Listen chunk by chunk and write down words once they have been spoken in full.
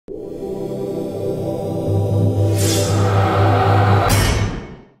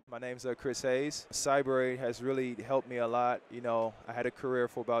name's Chris Hayes. Cybrary has really helped me a lot. You know, I had a career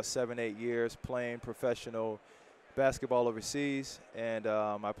for about 7, 8 years playing professional basketball overseas, and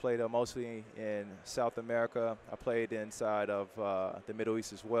I played mostly in South America. I played inside of the Middle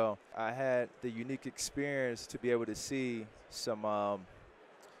East as well. I had the unique experience to be able to see some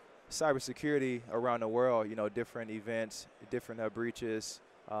cybersecurity around the world, you know, different events, different breaches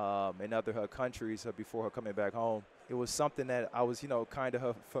in other countries before coming back home. It was something that I was, you know, kind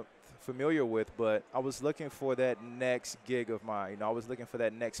of familiar with, but I was looking for that next gig of mine. You know, I was looking for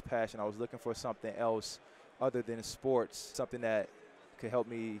that next passion. I was looking for something else other than sports, something that could help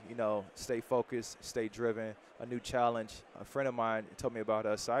me, you know, stay focused, stay driven, a new challenge. A friend of mine told me about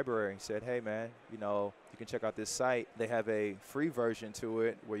Cybrary. He said, hey, man, you know, you can check out this site. They have a free version to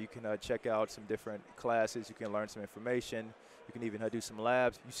it where you can check out some different classes. You can learn some information. You can even do some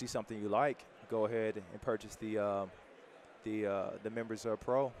labs. You see something you like, go ahead and purchase the members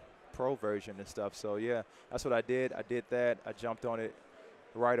pro version and stuff. So, yeah, that's what I did. I did that. I jumped on it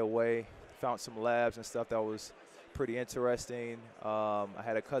right away. Found some labs and stuff that was pretty interesting. I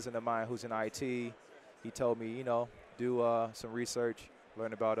had a cousin of mine who's in IT. He told me, you know, do some research,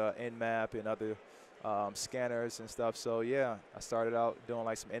 learn about Nmap and other scanners and stuff. So, yeah, I started out doing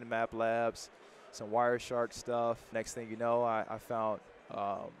like some Nmap labs, some Wireshark stuff. Next thing you know, I found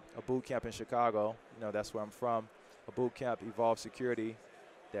a boot camp in Chicago. You know, that's where I'm from. A boot camp, Evolve Security,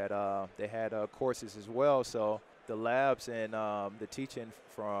 that they had courses as well. So the labs and the teaching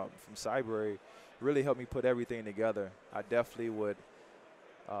from Cybrary really helped me put everything together. I definitely would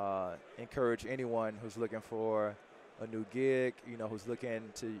encourage anyone who's looking for a new gig, you know, who's looking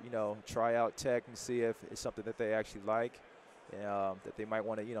to, you know, try out tech and see if it's something that they actually like, that they might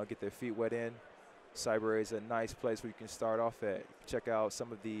want to, you know, get their feet wet in. Cybrary is a nice place where you can start off at. Check out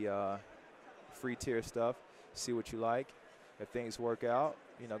some of the free tier stuff, see what you like. If things work out,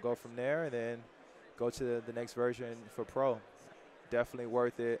 you know, go from there and then go to the next version for pro. Definitely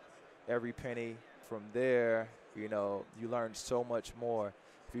worth it. Every penny. From there, you know, you learn so much more.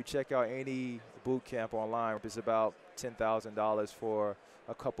 If you check out any boot camp online, it's about $10,000 for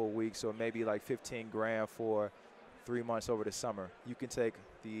a couple of weeks, or maybe like 15 grand for 3 months over the summer. You can take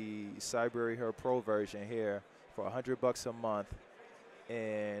the Cybrary Her Pro version here for $100 a month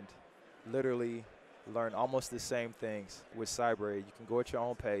and literally learn almost the same things with Cybrary. You can go at your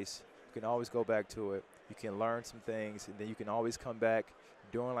own pace. You can always go back to it. You can learn some things, and then you can always come back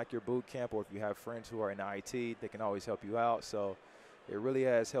during like your boot camp, or if you have friends who are in IT, they can always help you out. So it really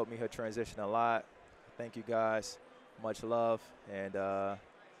has helped me transition a lot. Thank you guys. Much love, and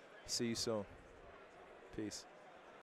see you soon. Peace.